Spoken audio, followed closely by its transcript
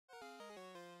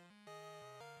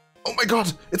Oh my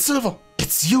god, it's Silver!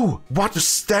 It's you! What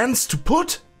stands to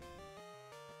put?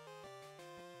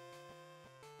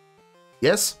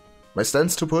 Yes, my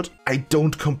stands to put. I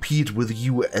don't compete with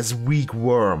you as weak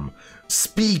worm.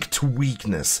 Speak to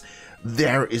weakness.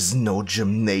 There is no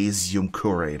gymnasium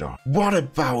curator. What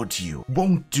about you?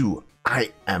 Won't do.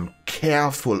 I am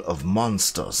careful of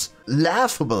monsters.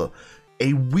 Laughable.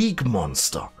 A weak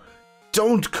monster.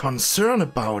 Don't concern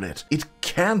about it. It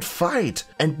can't fight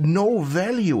and no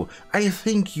value. I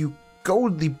think you go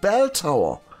the bell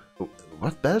tower.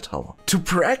 What bell tower? To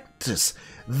practice.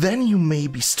 Then you may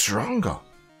be stronger.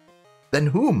 Than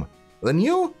whom? Than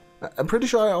you? I'm pretty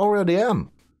sure I already am.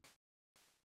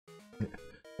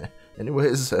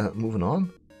 Anyways, moving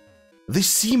on. The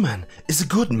seaman is a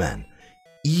good man.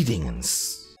 Eating in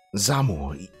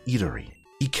Samu eatery.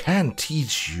 He can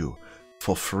teach you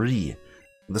for free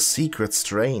the secret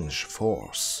strange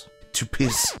force to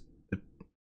piss.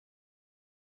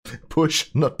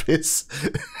 Push, not piss.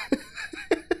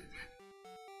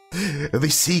 The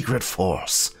secret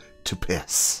force to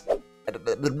piss.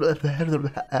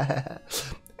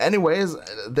 Anyways,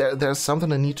 there's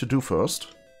something I need to do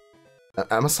first.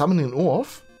 I'm summoning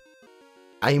Orf.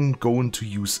 I'm going to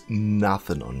use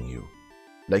nothing on you.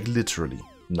 Like literally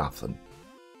nothing.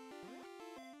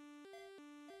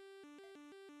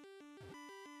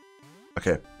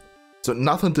 Okay, so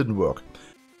nothing didn't work.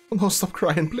 Oh no, stop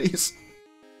crying, please.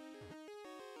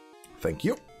 Thank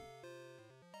you.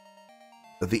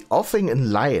 The offing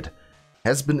in light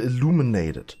has been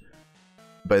illuminated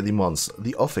by the monster.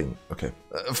 The offing, okay.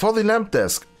 For the lamp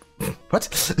desk. What?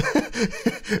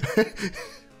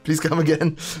 Please come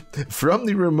again. From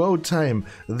the remote time,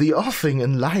 the offing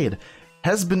in light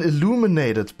has been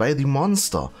illuminated by the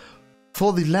monster.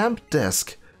 For the lamp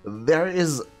desk, there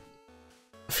is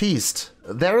feast.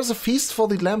 There is a feast for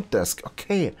the lamp desk.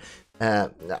 Okay,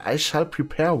 I shall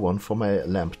prepare one for my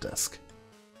lamp desk.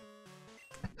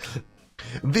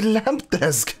 The lamp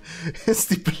desk is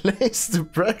the place to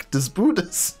practice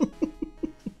Buddhism.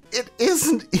 It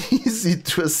isn't easy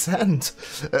to ascend.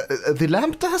 The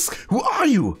lamp desk? Who are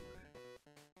you?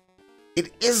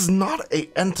 It is not an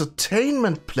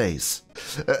entertainment place.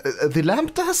 The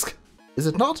lamp desk? Is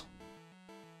it not?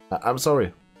 I'm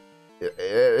sorry. It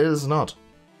is not.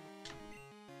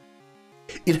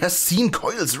 It has seen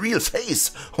Coil's real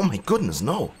face. Oh my goodness,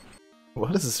 no.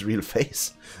 What is his real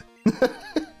face?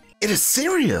 It is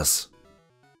serious.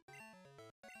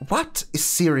 What is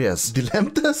serious? The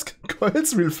lamp desk?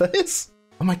 Coil's real face?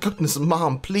 Oh my goodness,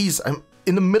 Mom, please. I'm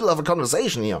in the middle of a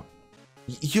conversation here.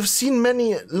 You've seen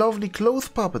many lovely clothes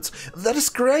puppets. That is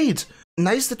great.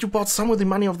 Nice that you bought some with the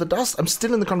money of the dust. I'm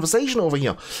still in the conversation over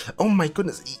here. Oh my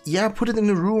goodness. Yeah, put it in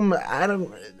the room. I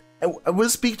will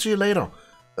speak to you later.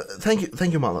 Thank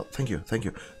you, Mother. Thank you.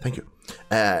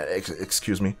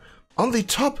 Excuse me. On the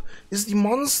top is the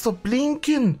monster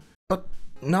blinking, but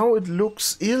now it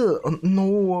looks ill. Oh no,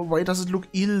 why does it look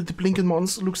ill? The blinking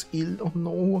monster looks ill. Oh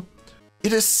no.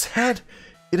 It is sad.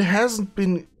 It hasn't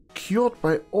been cured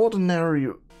by ordinary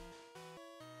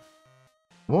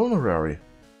vulnerary.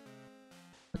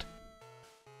 What?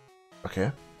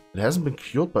 Okay. It hasn't been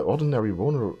cured by ordinary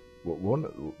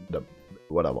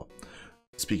whatever.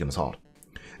 Speaking is hard.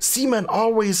 Seamen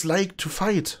always like to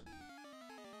fight.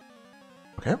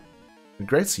 Okay.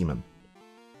 Great seaman.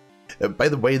 By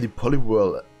the way, the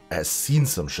Poliwhirl has seen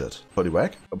some shit.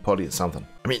 Poliwag? Or Poly something.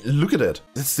 I mean, look at it.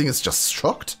 This thing is just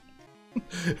shocked.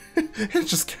 I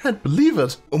just can't believe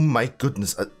it. Oh my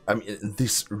goodness. I mean,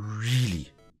 this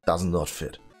really does not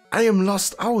fit. I am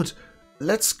lost out.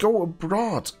 Let's go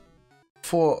abroad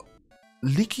for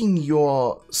licking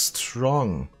your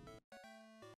strong.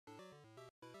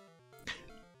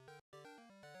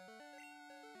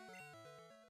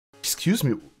 Excuse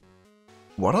me.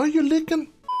 What are you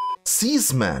licking?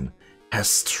 Seasman has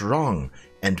strong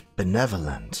and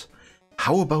benevolent.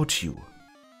 How about you?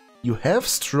 You have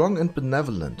strong and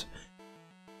benevolent.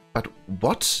 But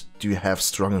what do you have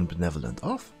strong and benevolent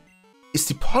of? Is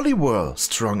the Poliwhirl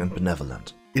strong and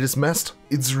benevolent? It is messed.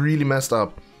 It's really messed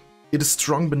up. It is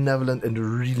strong, benevolent, and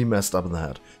really messed up in the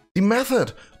head. The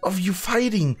method of you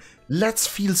fighting. Let's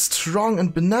feel strong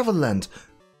and benevolent.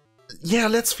 Yeah,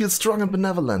 let's feel strong and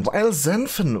benevolent. While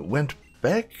Zenfin went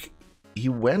back, he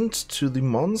went to the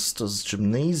monster's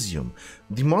gymnasium.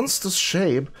 The monster's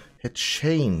shape had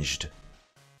changed.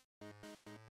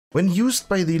 When used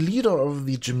by the leader of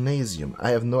the gymnasium,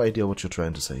 I have no idea what you're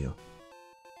trying to say here.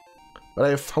 But I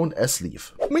have found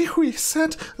S-Leaf. Mihui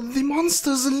said the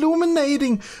monster is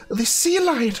illuminating the sea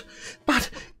light, but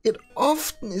it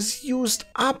often is used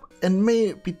up and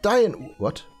may be dying.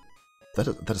 What?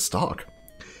 That is dark.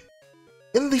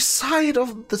 In the side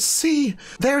of the sea,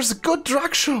 there's a good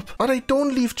drug shop, but I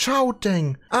don't leave chow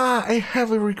dang. Ah, I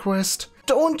have a request.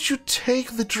 Don't you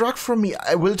take the drug from me.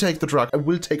 I will take the drug. I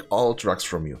will take all drugs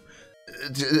from you.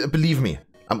 Believe me,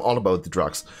 I'm all about the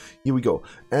drugs. Here we go.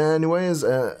 Anyways,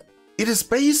 it is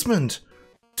basement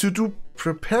to do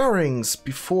preparings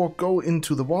before go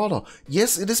into the water.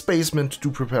 Yes, it is basement to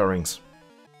do preparings.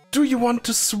 Do you want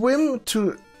to swim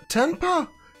to Tenpa?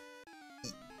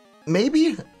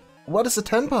 Maybe? What is a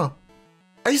Tenpa?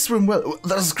 I swim well.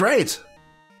 That's great.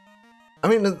 I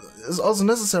mean, it's also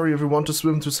necessary if you want to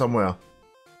swim to somewhere.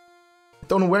 I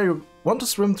don't know where you want to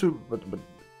swim to, but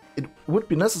it would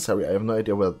be necessary. I have no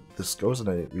idea where this goes, and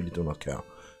I really do not care.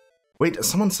 Wait,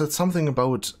 someone said something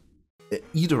about an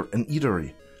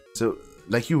eatery. So,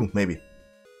 like you, maybe.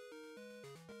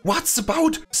 What's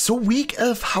about so weak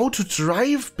elf how to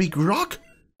drive big rock?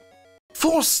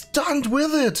 For stunned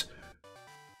with it.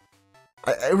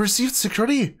 I received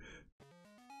security.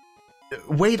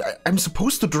 Wait, I'm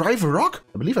supposed to drive a rock?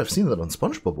 I believe I've seen that on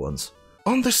SpongeBob once.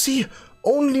 On the sea,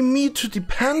 only me to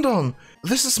depend on.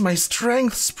 This is my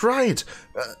strength sprite.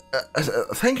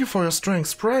 Thank you for your strength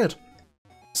sprite.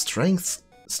 Strength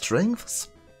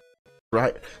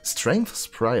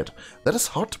sprite. That is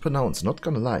hard to pronounce, not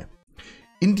gonna lie.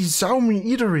 In the Xiaomi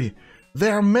eatery,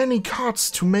 there are many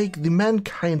carts to make the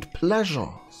mankind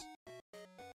pleasures.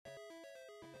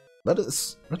 That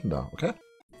is written down, okay?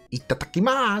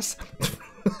 Itadakimasu!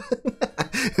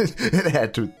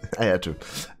 I had to.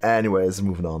 Anyways,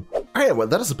 moving on. Okay, well,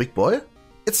 that is a big boy.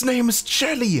 Its name is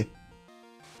Jelly.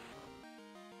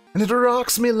 And it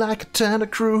rocks me like a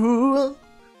tentacruel.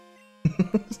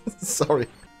 Sorry.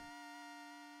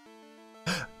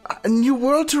 A new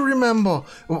world to remember.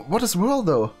 What is world,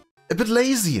 though? A bit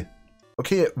lazy.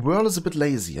 Okay, world is a bit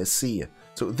lazy, I see.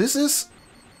 So this is...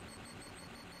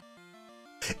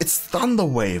 It's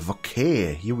Thunderwave.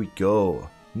 Okay, here we go.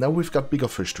 Now we've got bigger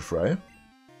fish to fry.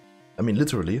 I mean,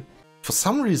 literally. For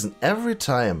some reason, every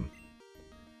time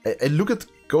I look at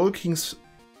Gold King's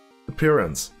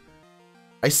appearance,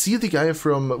 I see the guy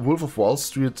from Wolf of Wall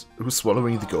Street who's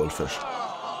swallowing the goldfish.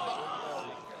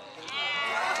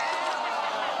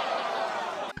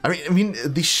 I mean,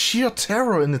 the sheer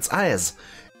terror in its eyes.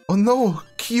 Oh no,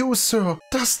 Q, sir.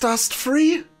 Does dust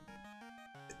free?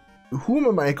 Whom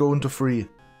am I going to free?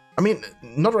 I mean,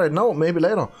 not right now, maybe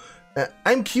later.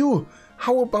 I'm Q.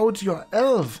 How about your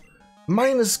elf?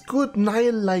 Mine is good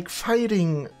Nile-like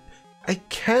fighting. I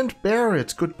can't bear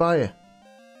it. Goodbye.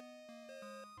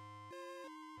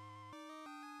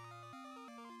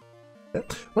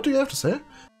 What do you have to say?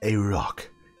 A rock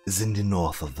is in the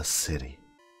north of the city.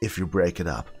 If you break it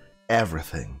up,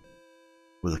 everything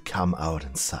will come out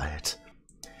inside.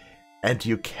 And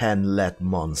you can let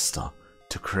monster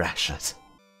to crash it.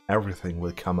 Everything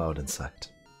will come out inside.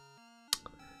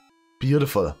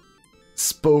 Beautiful.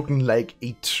 Spoken like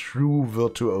a true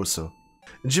virtuoso.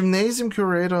 Gymnasium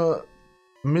curator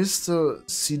Mr.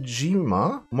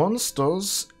 Sejima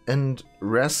monsters and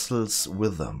wrestles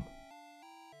with them.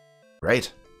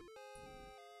 Right.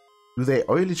 Do they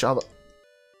oil each other?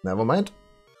 Never mind.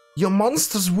 Your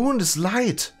monster's wound is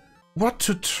light. What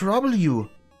to trouble you?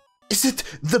 Is it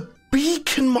the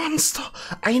beacon monster?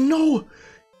 I know.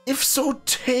 If so,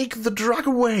 take the drug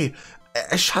away.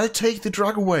 I shall take the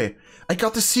drug away. I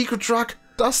got the secret drug.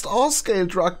 Dust or scale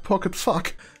drug pocket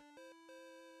fuck.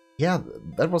 Yeah,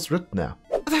 that was written there.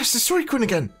 There's the Suicune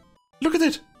again. Look at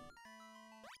it.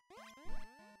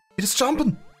 It is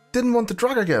jumping. Didn't want the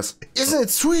drug, I guess. Isn't it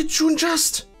Suicune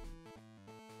just?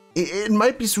 It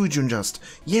might be Suicune just.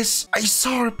 Yes, I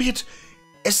saw a bit.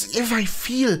 As if I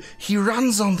feel he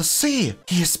runs on the sea.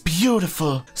 He is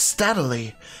beautiful,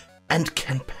 steadily, and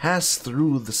can pass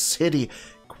through the city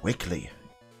quickly.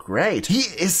 Great. He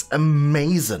is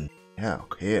amazing. Yeah,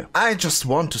 okay. I just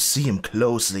want to see him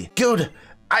closely. Good.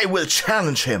 I will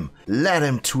challenge him. Let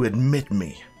him to admit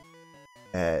me.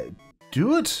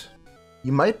 Dude.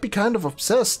 You might be kind of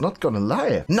obsessed, not gonna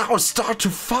lie. Now start to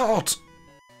fart.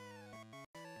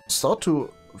 Start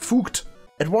to fugt.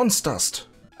 At once, Dust.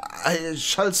 I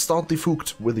shall start the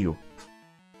fugt with you.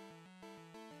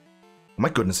 My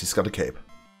goodness, he's got a cape.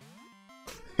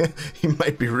 He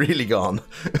might be really gone.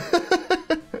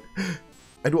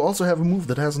 I do also have a move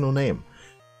that has no name.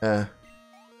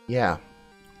 Yeah.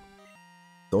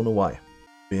 Don't know why.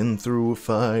 Been through a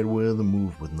fight with a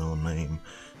move with no name.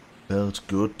 Felt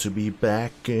good to be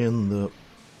back in the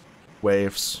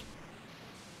waves.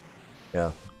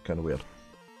 Yeah, kinda weird.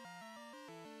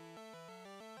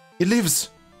 It lives!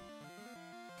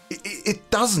 It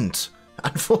doesn't!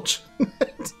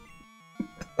 Unfortunate.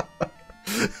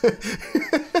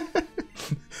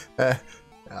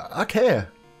 Okay.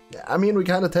 I mean, we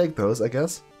kind of take those, I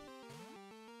guess.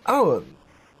 Oh,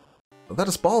 that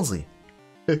is ballsy.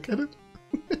 Get it?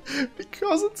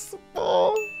 Because it's the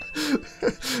ball.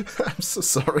 I'm so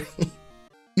sorry.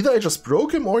 Either I just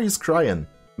broke him or he's crying.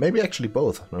 Maybe actually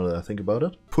both, now that I think about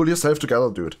it. Pull yourself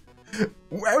together, dude.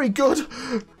 Very good.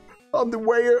 On the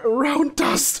way around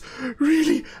Dust.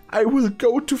 Really, I will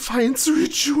go to find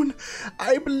Surijun.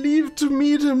 I believe to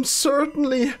meet him,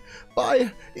 certainly.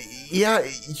 Bye. Yeah,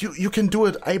 you can do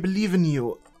it. I believe in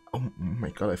you. Oh my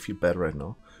god, I feel bad right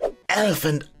now. Elf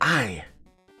and I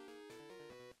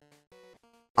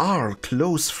are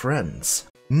close friends.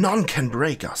 None can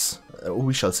break us.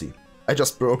 We shall see. I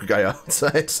just broke a guy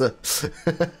outside, so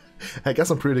I guess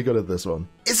I'm pretty good at this one.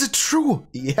 Is it true?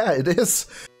 Yeah, it is.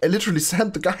 I literally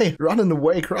sent the guy running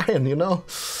away crying, you know?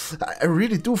 I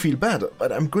really do feel bad,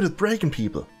 but I'm good at breaking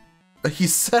people. He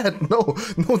said, no,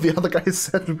 the other guy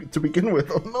said to begin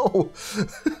with. Oh no.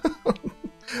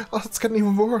 Oh, it's getting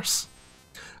even worse.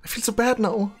 I feel so bad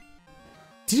now.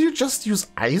 Did you just use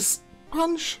Ice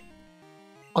Punch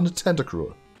on the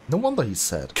Tentacruel? No wonder he's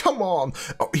sad. Come on!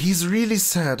 Oh, he's really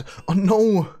sad. Oh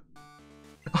no!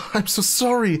 I'm so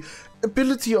sorry.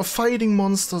 Ability of fighting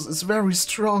monsters is very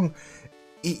strong.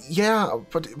 Yeah,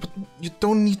 but you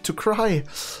don't need to cry.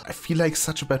 I feel like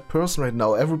such a bad person right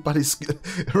now. Everybody's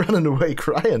running away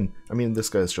crying. I mean, this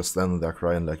guy is just standing there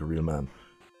crying like a real man.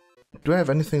 Do I have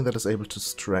anything that is able to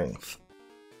strength?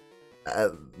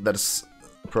 That is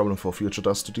a problem for future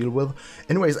Dust to deal with.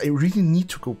 Anyways, I really need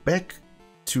to go back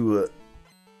to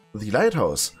the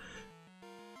lighthouse.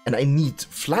 And I need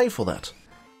Fly for that.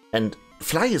 And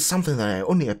Fly is something that I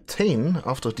only obtain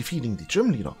after defeating the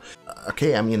gym leader.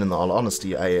 Okay, I mean, in all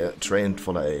honesty, I trained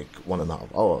for like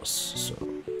 1.5 hours. So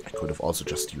I could have also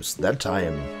just used that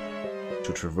time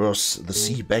to traverse the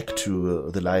sea back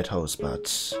to the lighthouse,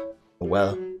 but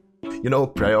well, you know,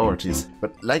 priorities.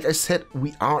 But like I said,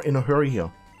 we are in a hurry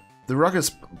here. The rock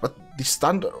is, but the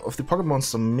stunt of the pocket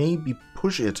monster maybe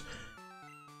push it.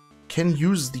 Can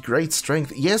use the great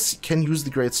strength. Yes, can use the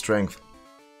great strength.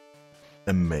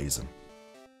 Amazing.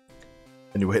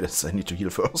 Anyway, I need to heal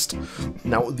first.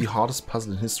 Now, the hardest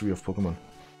puzzle in history of Pokemon.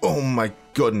 Oh my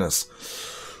goodness.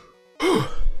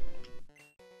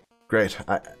 Great.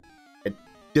 I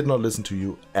did not listen to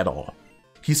you at all.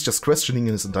 He's just questioning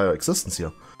his entire existence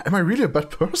here. Am I really a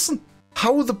bad person?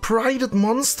 How the prided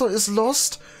monster is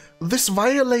lost? This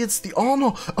violates the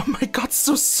honor. Oh my god,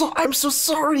 I'm so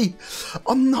sorry.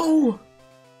 Oh no.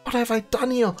 What have I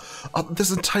done here? Oh,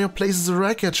 this entire place is a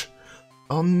wreckage.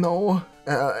 Oh no.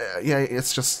 Yeah,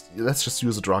 let's just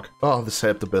use a drug. Oh, this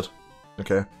helped a bit.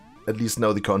 Okay. At least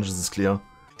now the conscience is clear.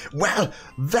 Well,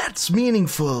 that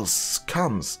meaningful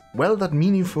comes.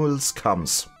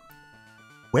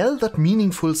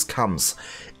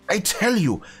 I tell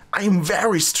you, I am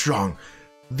very strong.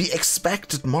 The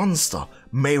expected monster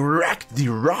may wreck the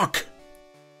rock.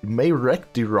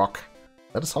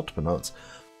 That is hard to pronounce.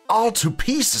 All to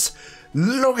pieces.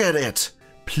 Look at it,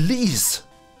 please.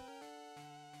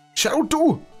 Shall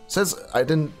do. Says I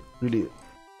didn't really.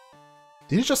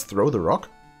 Did he just throw the rock?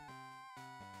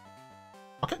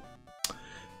 Okay.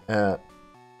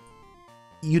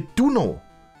 You do know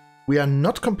we are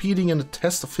not competing in a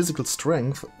test of physical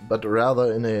strength, but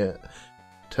rather in a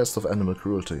test of animal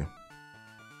cruelty.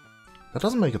 That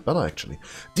doesn't make it better, actually.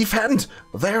 Defend!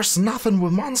 There's nothing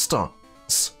with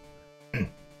monsters!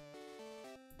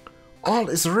 All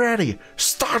is ready!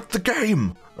 Start the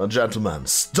game! Gentlemen,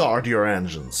 start your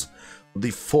engines. It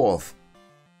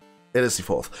is the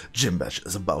fourth. Gym Badge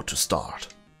is about to start.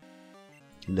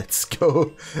 Let's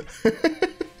go!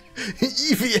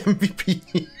 Eevee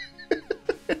MVP!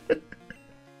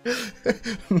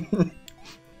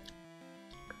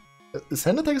 His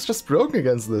hand attack is just broken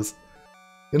against this.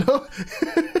 You know?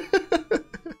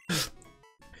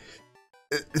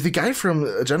 The guy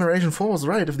from Generation 4 was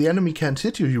right. If the enemy can't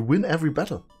hit you, you win every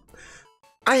battle.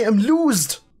 I am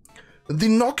loosed! The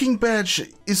knocking badge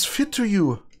is fit to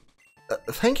you.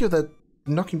 Thank you that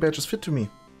knocking badge is fit to me.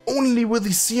 Only with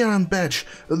the Cyan badge,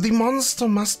 the monster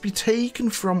must be taken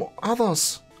from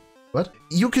others. What?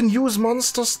 You can use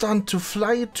Monster Stunt to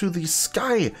fly to the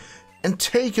sky and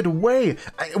take it away.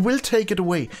 I will take it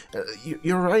away.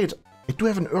 You're right. I do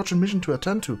have an urgent mission to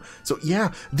attend to. So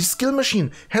yeah, the skill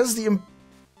machine has the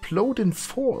imploding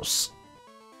force.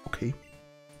 Okay.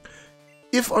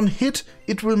 If on hit,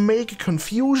 it will make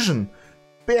confusion.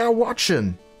 Bear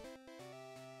watching.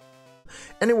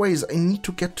 Anyways, I need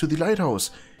to get to the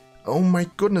lighthouse. Oh my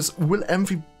goodness, will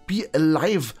Amphi be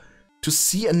alive to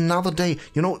see another day?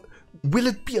 You know, will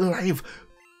it be alive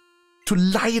to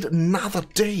light another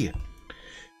day?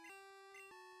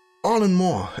 All and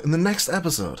more in the next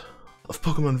episode of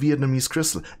Pokemon Vietnamese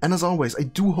Crystal. And as always, I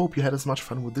do hope you had as much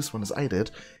fun with this one as I did.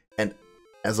 And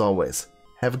as always,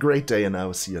 have a great day and I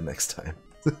will see you next time.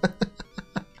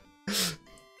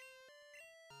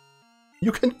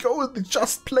 You can go in the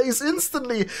Just Plays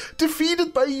instantly.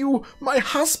 Defeated by you. My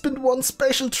husband wants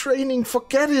special training.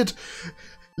 Forget it.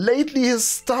 Lately his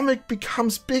stomach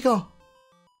becomes bigger.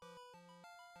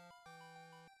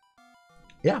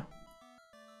 Yeah.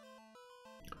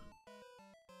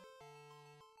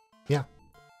 Yeah.